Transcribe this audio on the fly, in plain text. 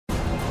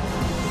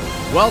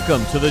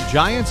Welcome to the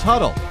Giants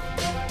Huddle,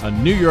 a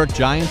New York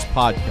Giants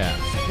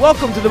podcast.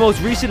 Welcome to the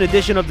most recent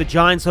edition of the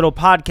Giants Huddle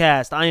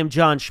podcast. I am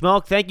John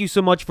Schmelk. Thank you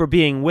so much for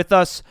being with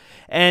us.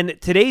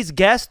 And today's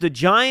guest, the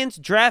Giants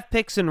draft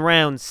picks in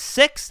rounds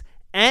 6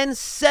 and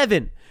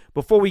 7.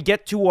 Before we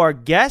get to our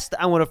guest,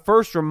 I want to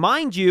first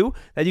remind you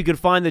that you can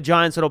find the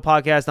Giants Huddle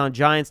podcast on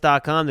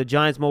Giants.com, the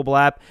Giants mobile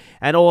app,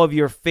 and all of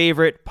your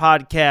favorite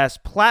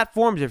podcast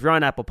platforms. If you're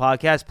on Apple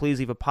Podcasts, please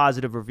leave a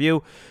positive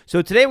review.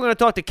 So today we're going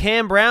to talk to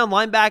Cam Brown,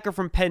 linebacker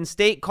from Penn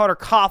State, Carter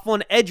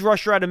Coughlin, edge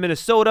rusher out of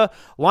Minnesota,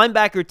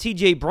 linebacker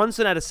TJ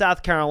Brunson out of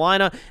South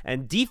Carolina,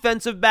 and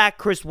defensive back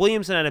Chris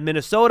Williamson out of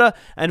Minnesota,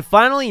 and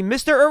finally,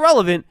 Mr.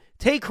 Irrelevant,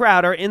 Tay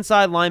Crowder,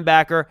 inside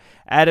linebacker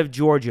out of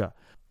Georgia.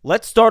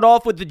 Let's start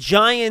off with the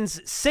Giants'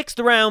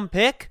 6th round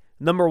pick,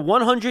 number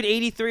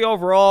 183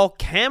 overall,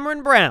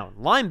 Cameron Brown,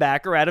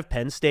 linebacker out of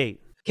Penn State.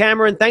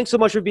 Cameron, thanks so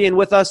much for being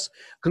with us.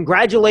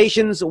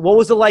 Congratulations. What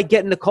was it like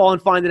getting the call and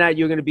finding out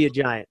you were going to be a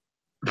Giant?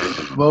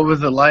 What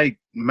was it like?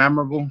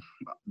 Memorable.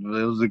 It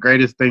was the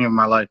greatest thing in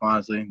my life,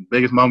 honestly.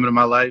 Biggest moment of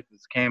my life. It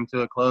came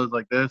to a close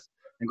like this.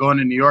 And going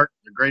to New York,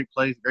 a great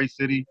place, great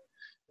city,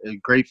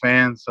 great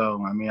fans.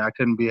 So, I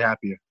couldn't be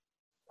happier.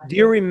 Do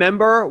you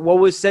remember what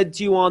was said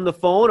to you on the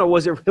phone, or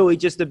was it really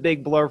just a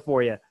big blur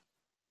for you?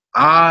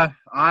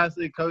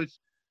 Honestly, Coach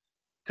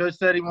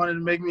said he wanted to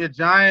make me a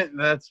Giant.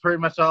 That's pretty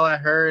much all I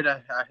heard.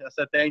 I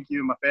said thank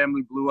you. My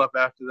family blew up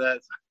after that.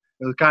 So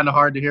it was kind of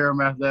hard to hear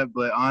him after that,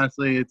 but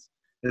honestly, it's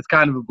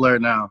kind of a blur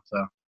now.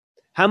 So,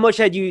 how much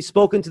had you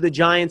spoken to the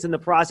Giants in the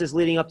process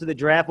leading up to the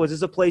draft? Was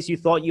this a place you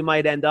thought you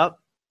might end up?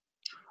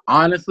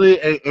 Honestly,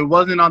 it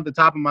wasn't on the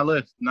top of my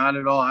list. Not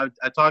at all.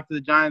 I talked to the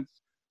Giants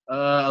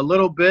a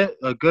little bit,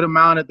 a good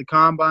amount at the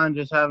combine,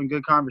 just having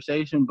good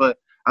conversation. But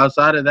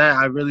outside of that,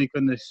 I really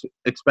couldn't have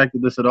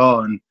expected this at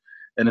all, and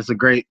it's a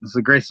great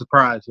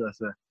surprise, let's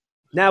say.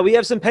 Now we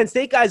have some Penn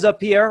State guys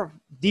up here.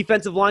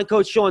 Defensive line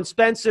coach Sean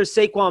Spencer,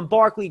 Saquon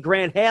Barkley,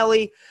 Grant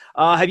Haley.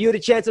 Have you had a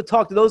chance to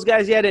talk to those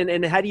guys yet?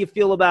 And how do you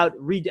feel about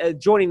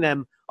joining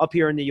them up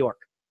here in New York?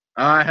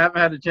 I haven't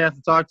had a chance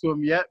to talk to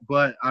them yet,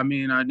 but I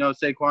know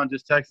Saquon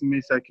just texted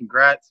me, said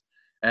congrats.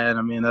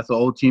 And, that's an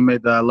old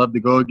teammate that I love to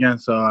go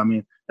against. So,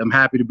 I'm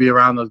happy to be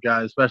around those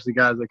guys, especially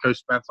guys like Coach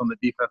Spence on the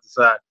defensive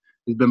side.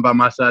 He's been by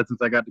my side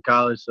since I got to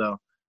college, so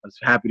I was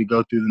happy to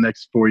go through the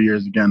next 4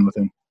 years again with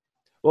him.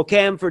 Well,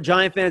 Cam, for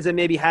Giant fans that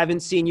maybe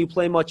haven't seen you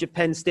play much at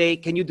Penn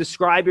State, can you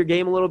describe your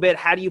game a little bit?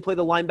 How do you play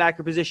the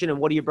linebacker position, and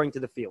what do you bring to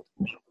the field?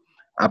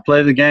 I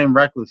play the game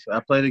reckless.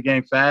 I play the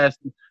game fast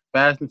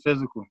and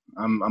physical.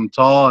 I'm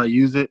tall. I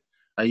use it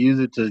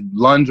to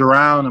lunge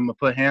around. I'm going to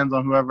put hands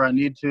on whoever I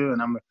need to,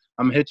 and I'm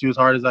going to hit you as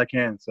hard as I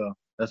can. So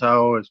that's how I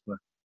always play.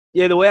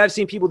 Yeah, the way I've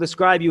seen people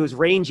describe you is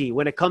rangy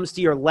when it comes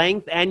to your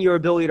length and your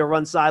ability to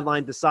run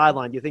sideline to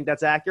sideline. Do you think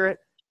that's accurate?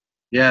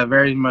 Yeah,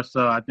 very much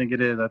so. I think it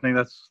is. I think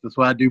that's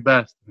what I do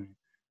best.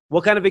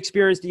 What kind of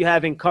experience do you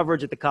have in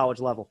coverage at the college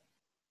level?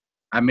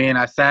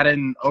 I sat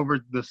in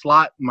over the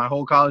slot my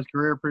whole college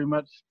career pretty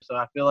much. So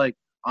I feel like,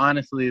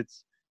 honestly,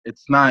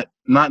 it's not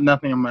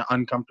nothing I'm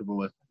uncomfortable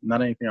with.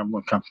 Not anything I'm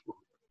uncomfortable with.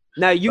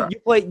 Now, you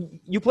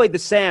played the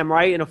Sam,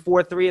 right, in a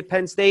 4-3 at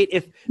Penn State.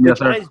 If the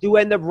Giants do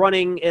end up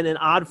running in an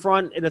odd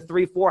front in a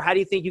 3-4, how do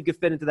you think you could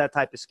fit into that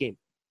type of scheme?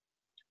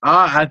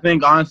 I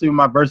think, honestly, with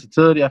my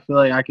versatility, I feel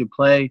like I could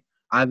play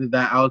either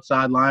that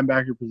outside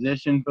linebacker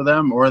position for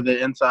them or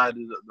the inside,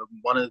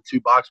 one of the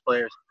two box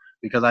players,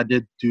 because I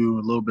did do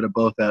a little bit of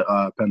both at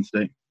Penn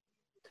State.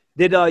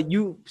 Did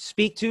you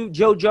speak to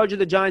Joe Judge of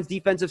the Giants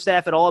defensive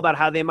staff at all about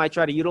how they might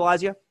try to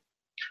utilize you?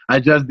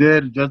 I just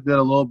did a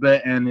little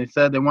bit, and they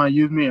said they want to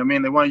use me.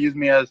 They want to use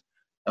me as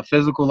a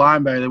physical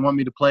linebacker. They want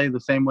me to play the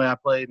same way I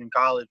played in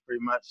college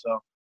pretty much, so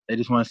they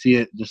just want to see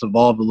it just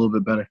evolve a little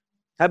bit better.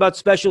 How about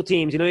special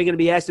teams? You're going to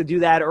be asked to do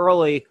that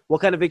early.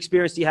 What kind of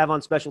experience do you have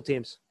on special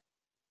teams?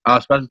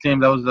 Special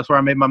teams, that's where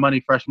I made my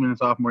money freshman and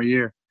sophomore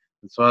year.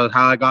 So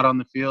how I got on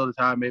the field is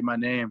how I made my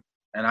name,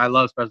 and I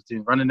love special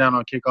teams. Running down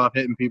on kickoff,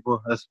 hitting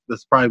people,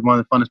 that's probably one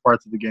of the funnest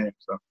parts of the game.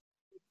 So.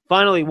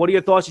 Finally, what are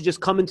your thoughts of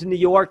just coming to New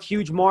York,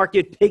 huge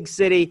market, big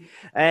city,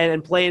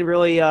 and playing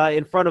really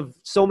in front of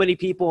so many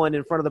people and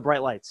in front of the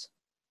bright lights?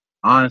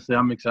 Honestly,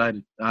 I'm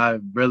excited.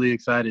 I'm really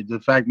excited. The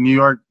fact New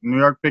York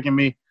picking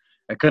me,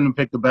 I couldn't have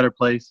picked a better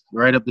place.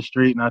 Right up the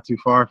street, not too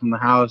far from the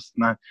house,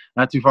 not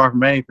too far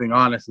from anything,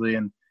 honestly.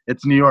 And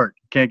it's New York.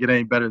 Can't get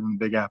any better than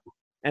the Big Apple.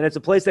 And it's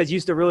a place that's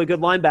used to really good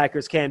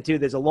linebackers, Cam, too.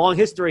 There's a long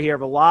history here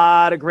of a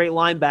lot of great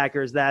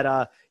linebackers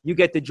that you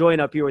get to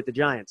join up here with the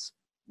Giants.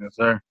 Yes,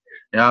 sir.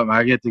 Yeah,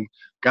 I get to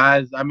 –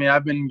 guys,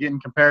 I've been getting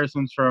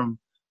comparisons from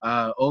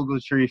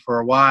Ogletree for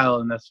a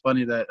while, and that's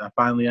funny that I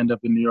finally end up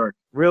in New York.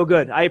 Real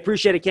good. I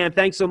appreciate it, Cam.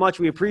 Thanks so much.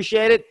 We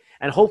appreciate it,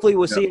 and hopefully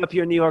we'll see you up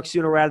here in New York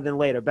sooner rather than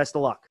later. Best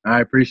of luck.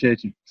 I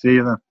appreciate you. See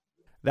you then.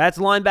 That's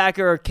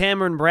linebacker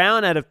Cameron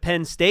Brown out of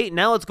Penn State.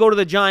 Now let's go to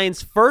the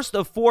Giants' first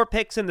of 4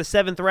 picks in the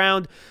 7th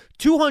round,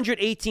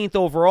 218th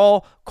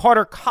overall,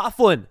 Carter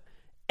Coughlin,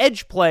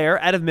 edge player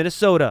out of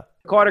Minnesota.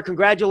 Carter,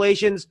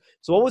 congratulations.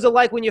 So what was it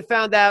like when you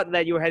found out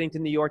that you were heading to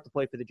New York to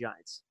play for the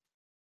Giants?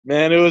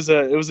 Man, it was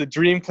a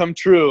dream come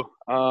true.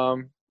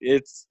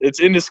 it's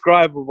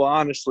indescribable,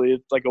 honestly.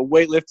 It's like a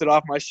weight lifted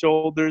off my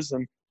shoulders.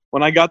 And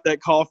when I got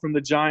that call from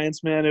the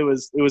Giants, man, it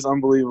was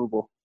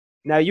unbelievable.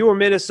 Now, you were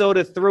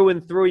Minnesota through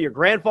and through. Your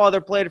grandfather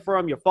played for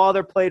him. Your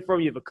father played for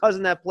him. You have a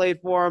cousin that played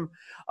for him.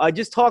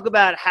 Just talk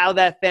about how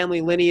that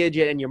family lineage,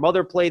 and your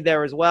mother played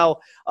there as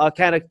well,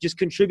 kind of just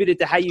contributed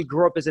to how you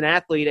grew up as an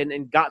athlete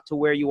and got to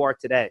where you are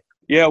today.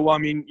 Yeah, well, I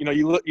mean,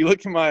 you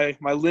look at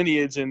my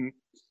lineage, and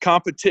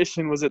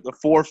competition was at the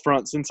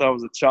forefront since I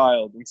was a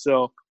child. And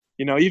so,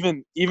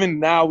 even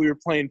now, we were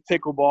playing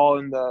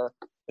pickleball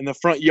in the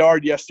front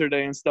yard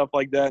yesterday and stuff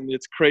like that, and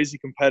it's crazy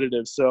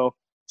competitive. So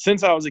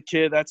since I was a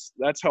kid, that's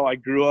how I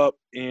grew up,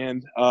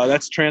 and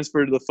that's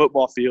transferred to the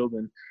football field.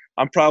 And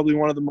I'm probably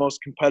one of the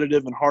most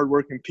competitive and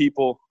hardworking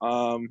people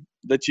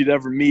that you'd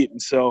ever meet.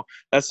 And so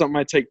that's something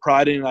I take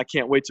pride in, and I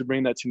can't wait to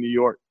bring that to New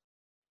York.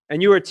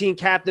 And you were a team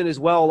captain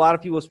as well. A lot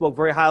of people spoke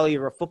very highly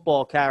of your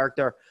football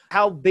character.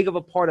 How big of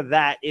a part of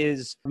that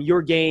is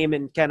your game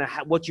and kind of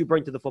what you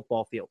bring to the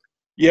football field?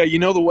 Yeah,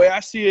 the way I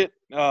see it,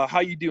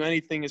 how you do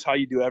anything is how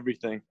you do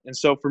everything. And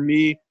so for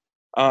me,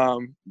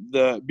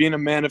 being a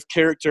man of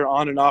character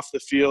on and off the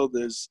field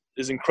is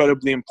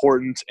incredibly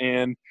important.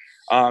 And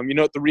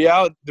the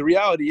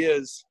reality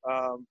is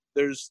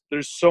there's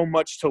so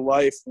much to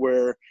life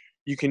where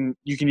you can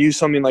use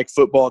something like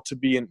football to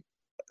be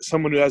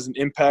someone who has an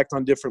impact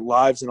on different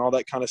lives and all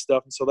that kind of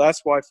stuff. And so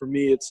that's why for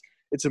me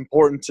it's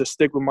important to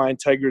stick with my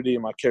integrity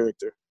and my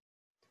character.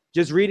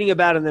 Just reading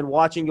about it and then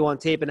watching you on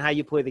tape and how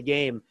you play the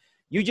game,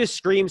 you just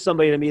scream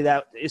somebody to me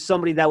that is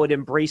somebody that would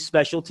embrace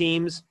special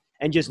teams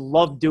and just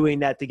love doing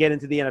that to get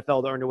into the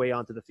NFL to earn their way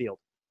onto the field.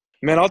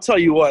 Man, I'll tell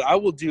you what, I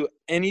will do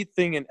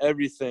anything and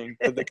everything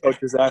that the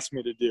coaches ask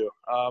me to do.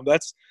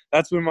 That's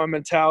been my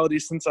mentality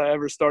since I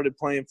ever started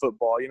playing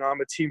football.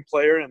 I'm a team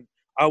player, and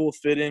I will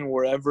fit in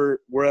wherever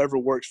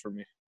works for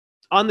me.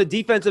 On the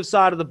defensive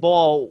side of the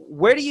ball,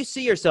 where do you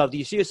see yourself? Do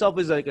you see yourself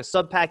as like a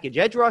sub-package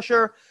edge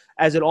rusher,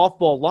 as an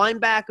off-ball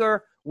linebacker?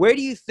 Where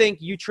do you think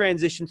you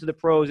transition to the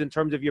pros in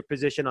terms of your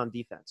position on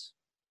defense?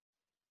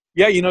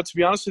 Yeah, to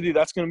be honest with you,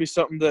 that's going to be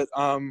something that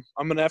I'm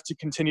going to have to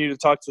continue to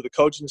talk to the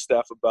coaching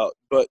staff about.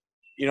 But,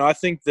 I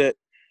think that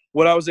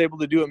what I was able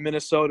to do at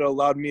Minnesota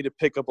allowed me to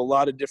pick up a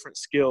lot of different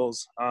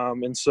skills.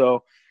 And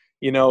so,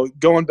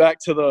 going back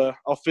to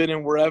I'll fit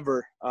in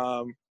wherever,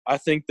 I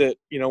think that,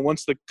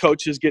 once the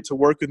coaches get to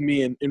work with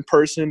me in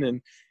person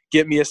and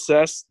get me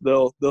assessed,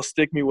 they'll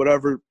stick me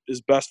whatever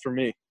is best for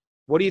me.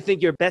 What do you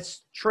think your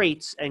best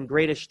traits and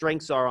greatest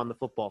strengths are on the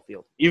football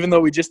field? Even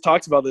though we just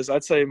talked about this,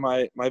 I'd say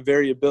my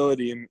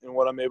variability in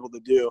what I'm able to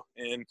do.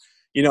 And,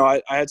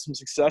 I had some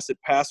success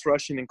at pass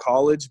rushing in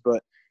college,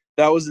 but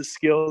that was a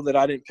skill that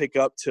I didn't pick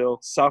up till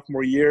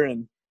sophomore year.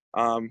 And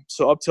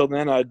so up till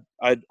then,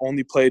 I'd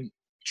only played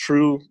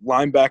true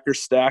linebacker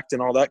stacked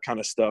and all that kind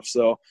of stuff.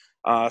 So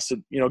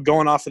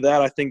going off of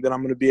that, I think that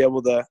I'm going to be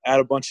able to add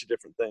a bunch of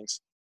different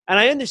things. And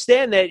I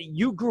understand that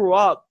you grew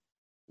up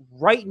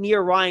right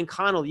near Ryan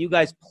Connelly. You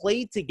guys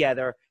played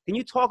together. Can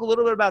you talk a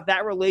little bit about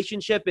that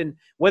relationship and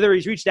whether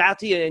he's reached out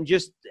to you and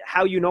just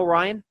how you know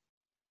Ryan?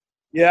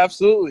 Yeah,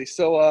 absolutely.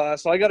 So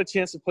I got a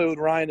chance to play with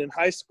Ryan in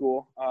high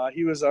school.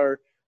 He was our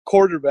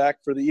quarterback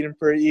for the Eden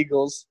Prairie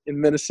Eagles in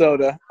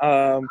Minnesota.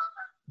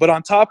 But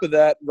on top of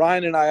that,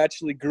 Ryan and I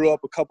actually grew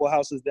up a couple of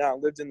houses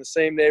down, lived in the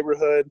same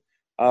neighborhood,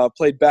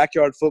 played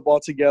backyard football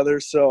together.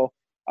 So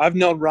I've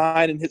known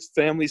Ryan and his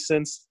family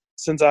since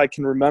I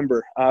can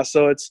remember.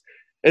 So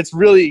it's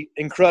really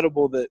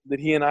incredible that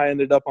he and I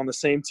ended up on the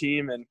same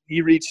team, and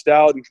he reached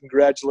out and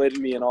congratulated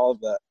me and all of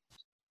that.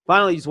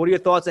 Finally, what are your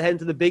thoughts of heading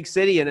to the big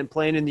city and then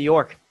playing in New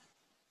York?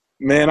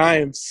 Man, I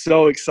am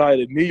so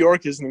excited. New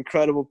York is an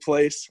incredible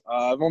place.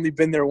 I've only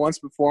been there once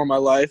before in my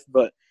life,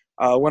 but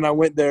when I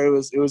went there,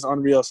 it was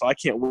unreal. So I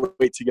can't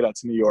wait to get out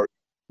to New York.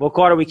 Well,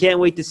 Carter, we can't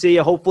wait to see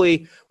you.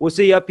 Hopefully, we'll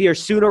see you up here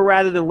sooner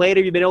rather than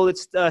later. You've been able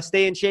to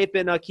stay in shape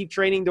and keep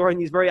training during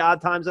these very odd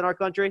times in our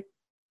country?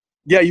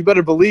 Yeah, you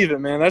better believe it,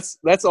 man.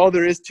 That's all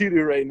there is to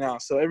do right now.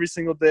 So every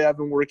single day I've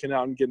been working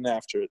out and getting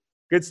after it.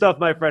 Good stuff,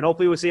 my friend.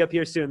 Hopefully we'll see you up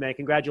here soon, man.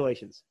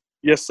 Congratulations.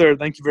 Yes, sir.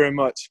 Thank you very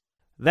much.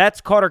 That's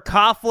Carter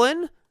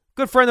Coughlin,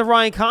 good friend of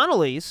Ryan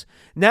Connelly's.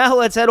 Now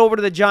let's head over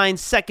to the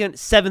Giants'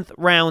 seventh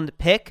round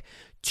pick,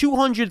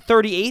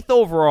 238th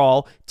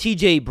overall,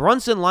 T.J.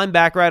 Brunson,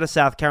 linebacker out of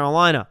South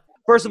Carolina.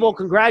 First of all,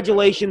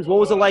 congratulations.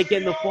 What was it like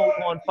getting the phone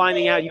call and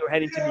finding out you were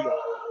heading to New York?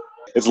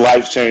 It's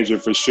life-changing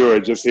for sure.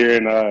 Just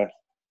hearing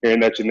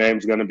that your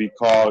name's going to be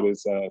called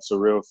is a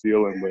surreal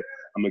feeling, but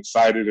I'm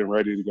excited and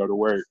ready to go to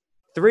work.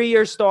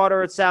 3-year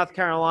starter at South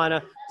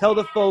Carolina. Tell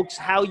the folks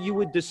how you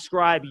would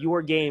describe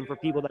your game for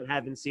people that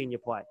haven't seen you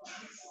play.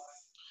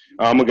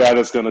 I'm a guy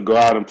that's going to go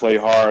out and play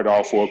hard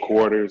all 4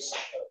 quarters.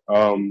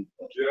 I'm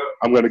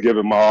going to give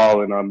it my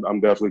all, and I'm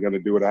definitely going to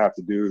do what I have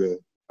to do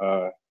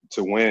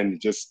to win.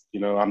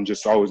 I'm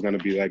just always going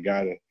to be that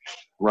guy to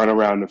run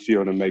around the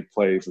field and make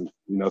plays and,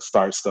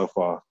 start stuff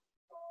off.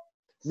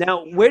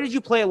 Now, where did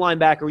you play at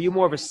linebacker? Were you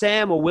more of a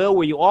Sam or Will?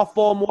 Were you off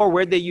ball more?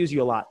 Where did they use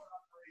you a lot?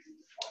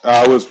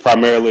 I was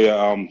primarily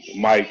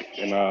Mike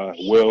and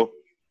Will,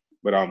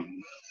 but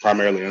I'm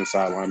primarily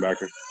inside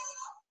linebacker.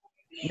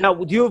 Now,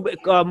 do you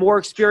have more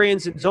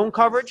experience in zone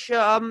coverage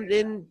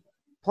in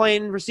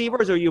playing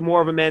receivers, or are you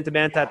more of a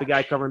man-to-man type of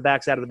guy covering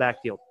backs out of the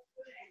backfield?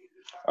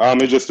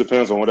 It just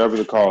depends on whatever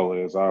the call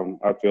is.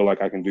 I feel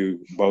like I can do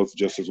both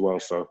just as well.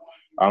 So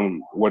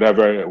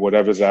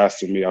whatever's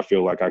asked of me, I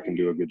feel like I can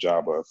do a good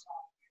job of.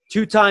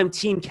 Two-time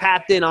team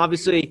captain,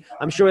 obviously,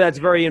 I'm sure that's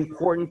very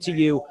important to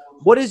you.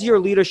 What is your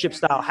leadership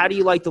style? How do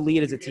you like to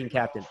lead as a team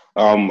captain?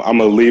 I'm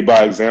a lead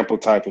by example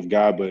type of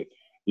guy, but,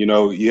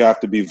 you have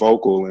to be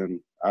vocal, and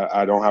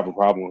I don't have a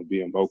problem with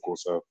being vocal.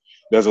 So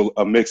there's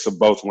a mix of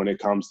both when it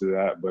comes to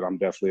that, but I'm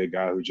definitely a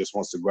guy who just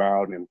wants to go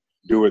out and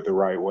do it the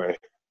right way.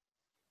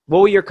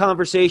 What were your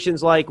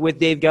conversations like with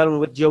Dave Gettleman,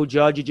 with Joe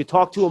Judge? Did you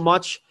talk to him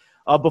much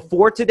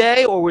before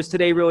today, or was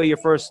today really your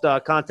first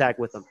contact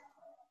with him?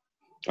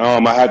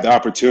 I had the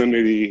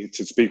opportunity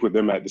to speak with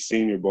them at the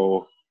Senior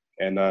Bowl,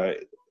 and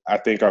I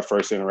think our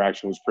first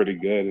interaction was pretty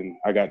good, and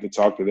I got to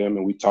talk to them,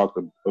 and we talked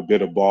a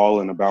bit of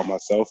ball and about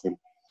myself, and,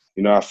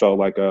 I felt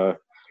like,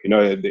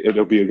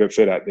 it'll be a good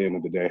fit at the end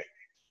of the day.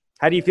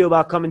 How do you feel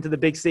about coming to the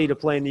big city to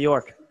play in New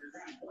York?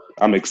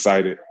 I'm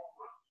excited,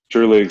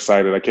 truly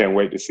excited. I can't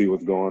wait to see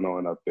what's going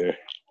on up there.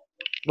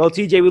 Well,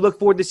 TJ, we look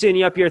forward to seeing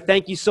you up here.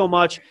 Thank you so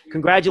much.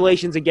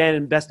 Congratulations again,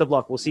 and best of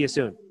luck. We'll see you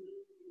soon.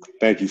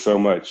 Thank you so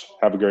much.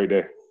 Have a great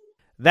day.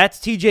 That's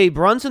TJ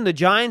Brunson. The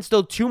Giants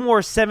still 2 more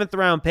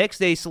 7th-round picks.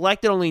 They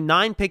selected only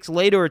 9 picks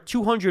later at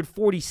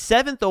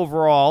 247th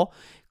overall.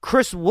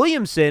 Chris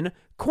Williamson,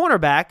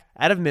 cornerback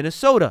out of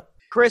Minnesota.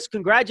 Chris,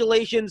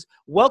 congratulations.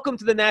 Welcome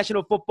to the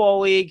National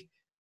Football League.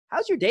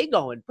 How's your day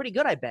going? Pretty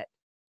good, I bet.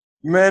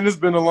 Man, it's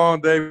been a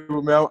long day,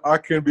 but, man, I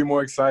couldn't be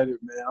more excited,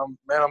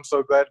 man. I'm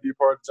so glad to be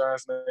part of the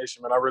Giants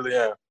Nation, man. I really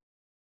am.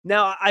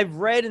 Now, I've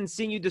read and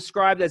seen you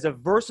described as a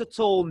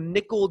versatile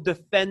nickel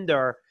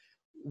defender.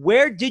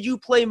 Where did you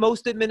play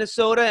most at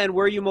Minnesota, and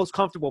where are you most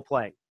comfortable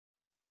playing?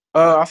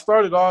 I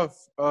started off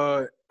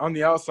on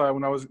the outside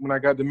when I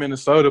got to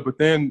Minnesota, but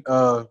then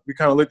we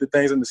kind of looked at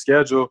things in the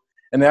schedule,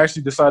 and they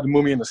actually decided to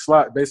move me in the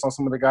slot based on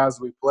some of the guys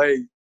that we played.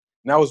 And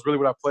that was really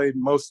what I played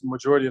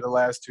majority of the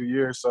last 2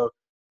 years. So,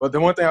 but the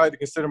one thing I like to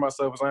consider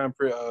myself is I am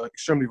an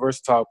extremely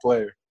versatile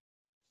player.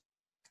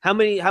 How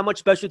much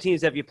special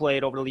teams have you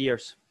played over the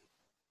years?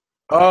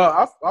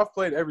 I've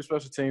played every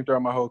special team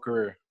throughout my whole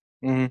career.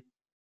 Mm-hmm.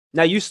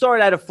 Now, you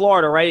started out of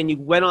Florida, right, and you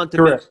went on to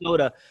Correct.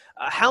 Minnesota.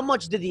 How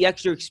much did the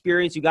extra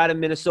experience you got in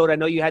Minnesota, I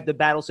know you had to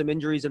battle some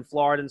injuries in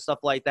Florida and stuff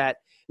like that,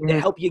 to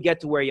help you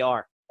get to where you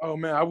are? Oh,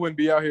 man, I wouldn't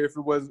be out here if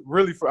it was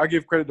really I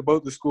give credit to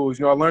both the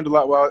schools. I learned a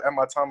lot while at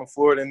my time in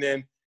Florida, and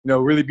then,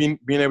 really being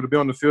able to be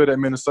on the field at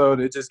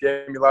Minnesota, it just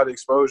gave me a lot of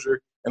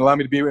exposure and allowed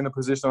me to be in the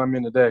position I'm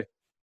in today.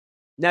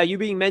 Now, you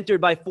being mentored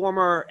by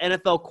former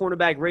NFL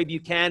cornerback Ray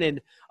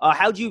Buchanan,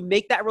 how'd you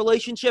make that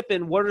relationship,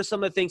 and what are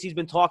some of the things he's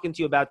been talking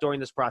to you about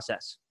during this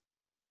process?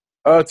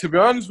 To be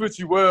honest with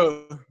you,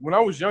 when I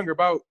was younger,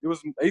 it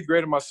was in 8th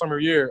grade of my summer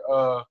year,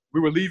 we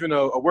were leaving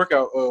a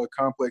workout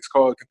complex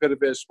called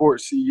Competitive Edge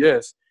Sports,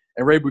 CES,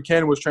 and Ray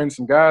Buchanan was training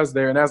some guys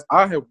there. And as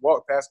I had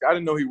walked past, I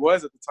didn't know who he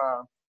was at the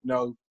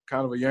time,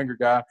 kind of a younger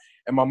guy.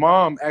 And my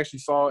mom actually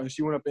saw it, and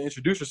she went up and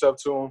introduced herself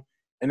to him,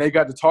 and they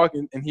got to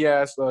talking, and he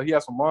asked my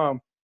mom,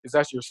 "Is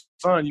that your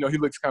son? He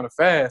looks kind of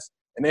fast."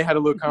 And they had a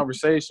little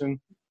conversation.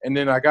 And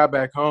then I got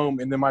back home,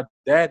 and then my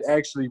dad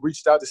actually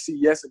reached out to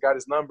CES and got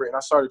his number, and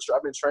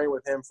I've been training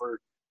with him for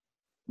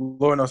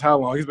Lord knows how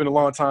long. He's been a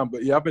long time,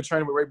 but yeah, I've been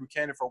training with Ray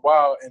Buchanan for a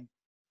while, and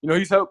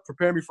he's helped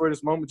prepare me for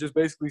this moment, just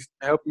basically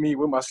helping me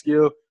with my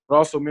skill, but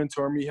also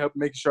mentoring me,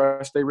 making sure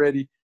I stay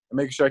ready and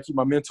making sure I keep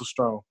my mental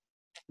strong.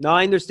 Now,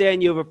 I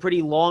understand you have a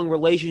pretty long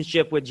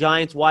relationship with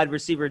Giants wide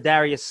receiver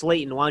Darius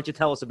Slayton. Why don't you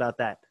tell us about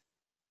that?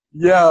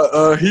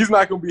 Yeah, he's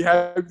not going to be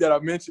happy that I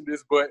mentioned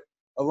this, but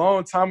a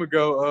long time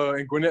ago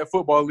in Gwinnett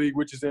Football League,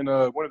 which is in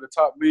one of the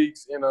top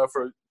leagues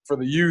for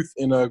the youth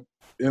in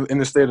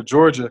the state of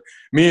Georgia,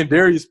 me and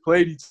Darius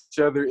played each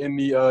other in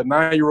the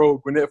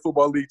 9-year-old Gwinnett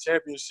Football League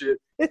championship.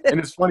 And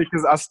it's funny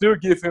because I still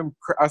give him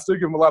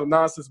a lot of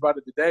nonsense about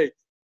it today.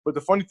 But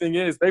the funny thing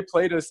is, they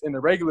played us in the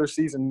regular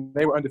season.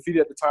 They were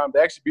undefeated at the time.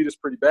 They actually beat us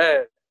pretty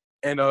bad.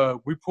 And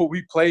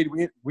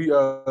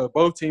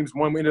both teams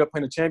won. We ended up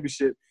playing the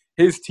championship.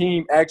 His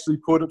team actually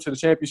pulled up to the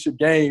championship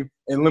game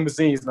in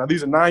limousines. Now,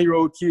 these are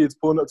 9-year-old kids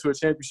pulling up to a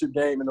championship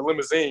game in a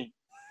limousine.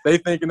 They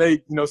thinking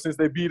since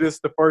they beat us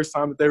the first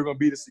time that they were going to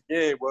beat us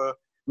again. Well,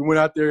 we went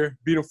out there,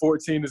 beat them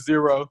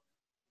 14-0,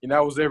 and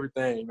that was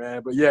everything,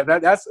 man. But, yeah,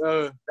 that's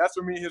where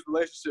me and his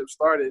relationship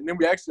started. And then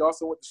we actually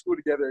also went to school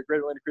together at Great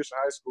Atlanta Christian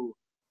High School.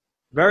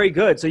 Very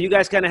good. So you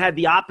guys kind of had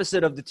the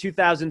opposite of the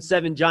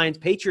 2007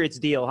 Giants-Patriots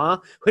deal, huh?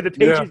 Where the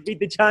Patriots beat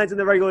the Giants in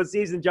the regular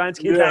season, Giants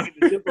came back in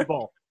the Super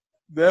Bowl.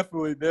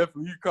 Definitely.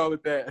 You call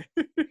it that.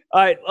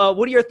 All right.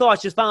 What are your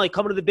thoughts just finally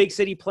coming to the big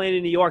city, playing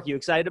in New York? You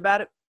excited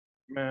about it?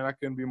 Man, I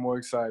couldn't be more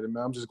excited,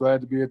 man. I'm just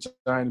glad to be a Giant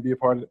and be a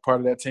part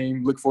of that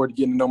team. Look forward to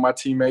getting to know my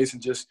teammates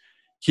and just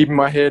keeping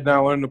my head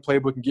down, learning the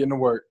playbook, and getting to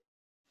work.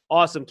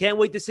 Awesome. Can't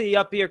wait to see you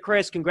up here,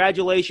 Chris.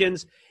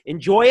 Congratulations.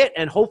 Enjoy it,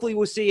 and hopefully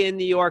we'll see you in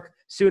New York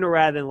sooner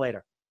rather than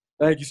later.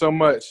 Thank you so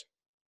much.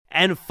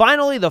 And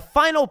finally, the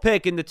final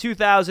pick in the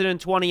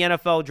 2020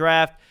 NFL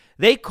Draft.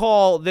 They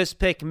call this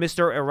pick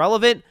Mr.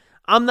 Irrelevant.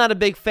 I'm not a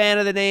big fan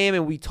of the name,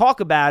 and we talk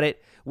about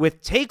it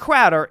with Tay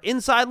Crowder,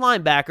 inside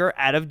linebacker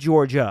out of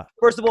Georgia.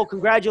 First of all,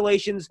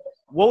 congratulations.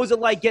 What was it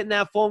like getting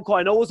that phone call?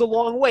 I know it was a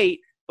long wait,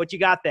 but you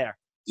got there.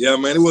 Yeah,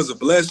 man, it was a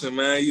blessing,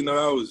 man. You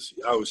know,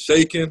 I was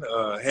shaking,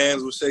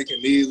 hands were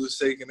shaking, knees were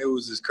shaking. It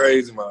was just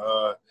crazy.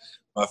 My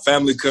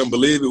family couldn't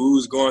believe it. We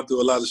was going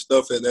through a lot of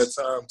stuff at that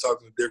time,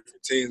 talking to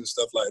different teams and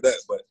stuff like that.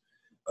 But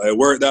it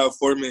worked out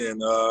for me,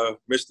 and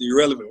Mr.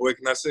 Irrelevant, what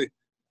can I say?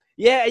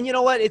 Yeah, and you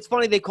know what? It's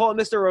funny they call it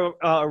Mr.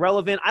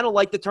 Irrelevant. I don't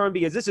like the term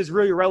because this is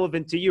really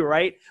relevant to you,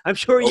 right? I'm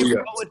sure you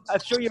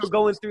were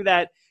going through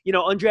that,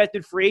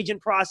 undrafted free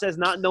agent process,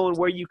 not knowing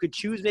where you could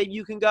choose. Maybe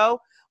you can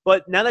go.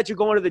 But now that you're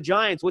going to the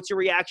Giants, what's your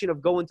reaction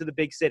of going to the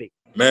big city?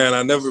 Man,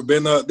 I've never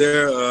been up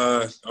there.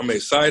 I'm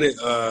excited.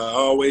 I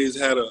always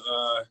had a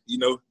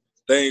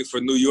thing for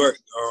New York.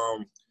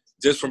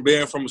 Just from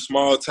being from a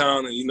small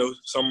town, and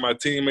some of my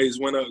teammates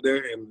went up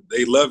there and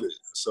they love it.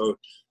 So.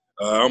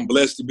 I'm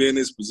blessed to be in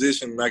this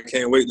position, and I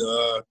can't wait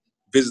to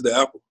visit the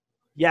Apple.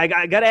 Yeah,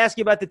 I got to ask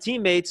you about the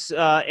teammates.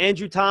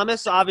 Andrew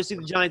Thomas, obviously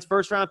the Giants'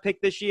 first-round pick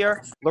this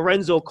year.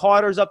 Lorenzo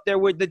Carter's up there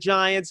with the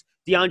Giants.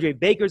 DeAndre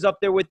Baker's up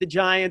there with the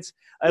Giants.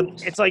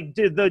 It's like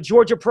the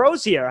Georgia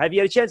pros here. Have you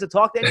had a chance to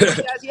talk to any of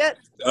these guys yet?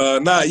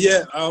 Not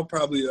yet. I'll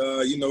probably,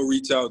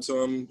 reach out to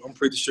them. I'm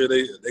pretty sure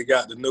they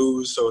got the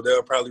news, so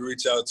they'll probably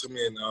reach out to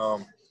me. And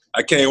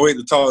I can't wait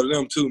to talk to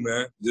them too,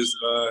 man. Just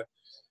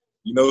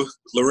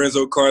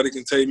Lorenzo Carter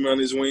can take me on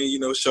his wing,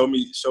 show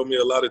me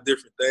a lot of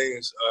different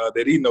things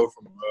that he know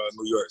from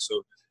New York.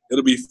 So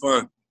it'll be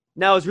fun.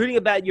 Now, I was reading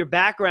about your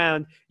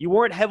background. You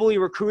weren't heavily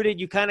recruited.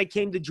 You kind of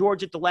came to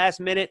Georgia at the last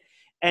minute,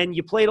 and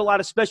you played a lot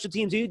of special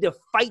teams. You had to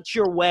fight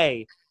your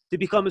way to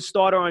become a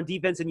starter on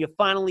defense, and you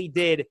finally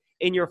did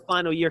in your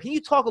final year. Can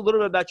you talk a little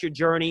bit about your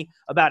journey,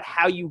 about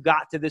how you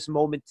got to this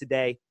moment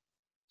today?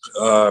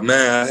 Man,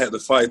 I had to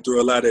fight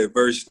through a lot of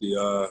adversity.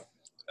 I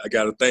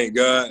got to thank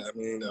God.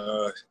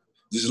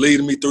 Just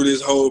leading me through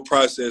this whole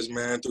process,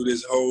 man, through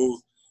this whole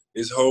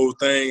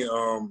thing.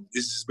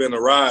 It's just been a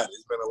ride.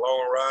 It's been a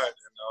long ride.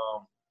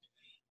 And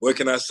what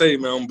can I say,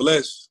 man? I'm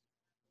blessed.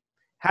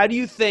 How do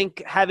you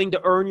think having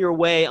to earn your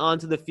way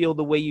onto the field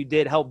the way you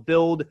did help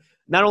build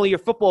not only your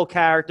football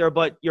character,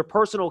 but your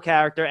personal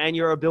character and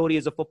your ability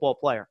as a football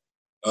player?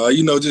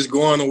 Just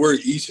going to work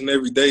each and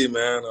every day,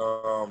 man,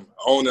 on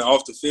and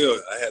off the field.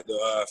 I had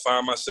to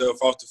find myself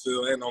off the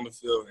field and on the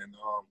field. And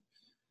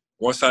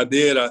once I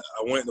did, I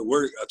went to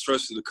work. I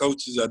trusted the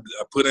coaches. I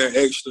put in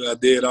extra. I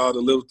did all the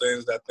little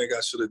things that I think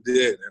I should have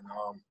did,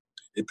 and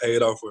it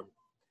paid off for me.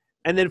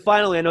 And then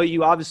finally, I know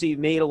you obviously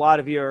made a lot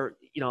of your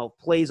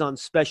plays on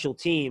special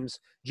teams.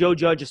 Joe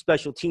Judge, a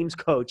special teams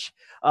coach.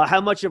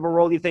 How much of a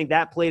role do you think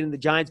that played in the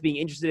Giants being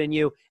interested in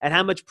you, and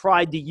how much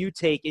pride do you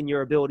take in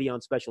your ability on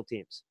special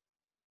teams?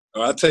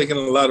 I've taken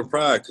a lot of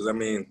pride because,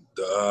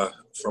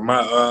 from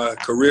my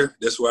career,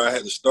 that's where I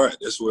had to start.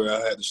 That's where I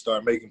had to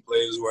start making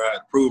plays, where I had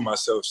to prove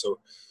myself. So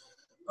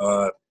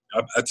I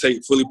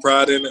take fully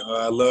pride in it.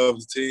 I love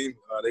the team.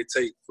 They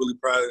take fully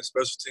pride in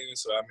special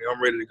teams. So,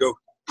 I'm ready to go.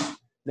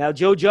 Now,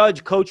 Joe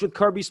Judge, coach with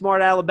Kirby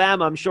Smart,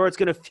 Alabama. I'm sure it's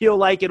going to feel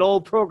like an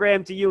old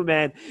program to you,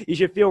 man. You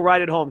should feel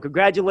right at home.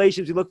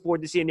 Congratulations. We look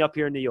forward to seeing you up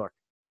here in New York.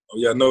 Oh,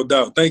 yeah, no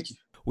doubt. Thank you.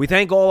 We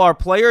thank all our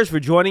players for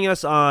joining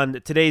us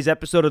on today's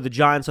episode of the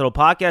Giants Huddle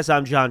Podcast.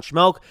 I'm John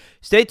Schmelk.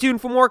 Stay tuned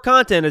for more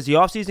content as the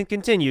offseason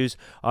continues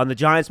on the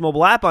Giants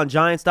mobile app, on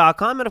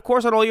Giants.com, and, of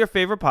course, on all your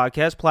favorite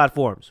podcast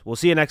platforms. We'll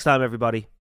see you next time, everybody.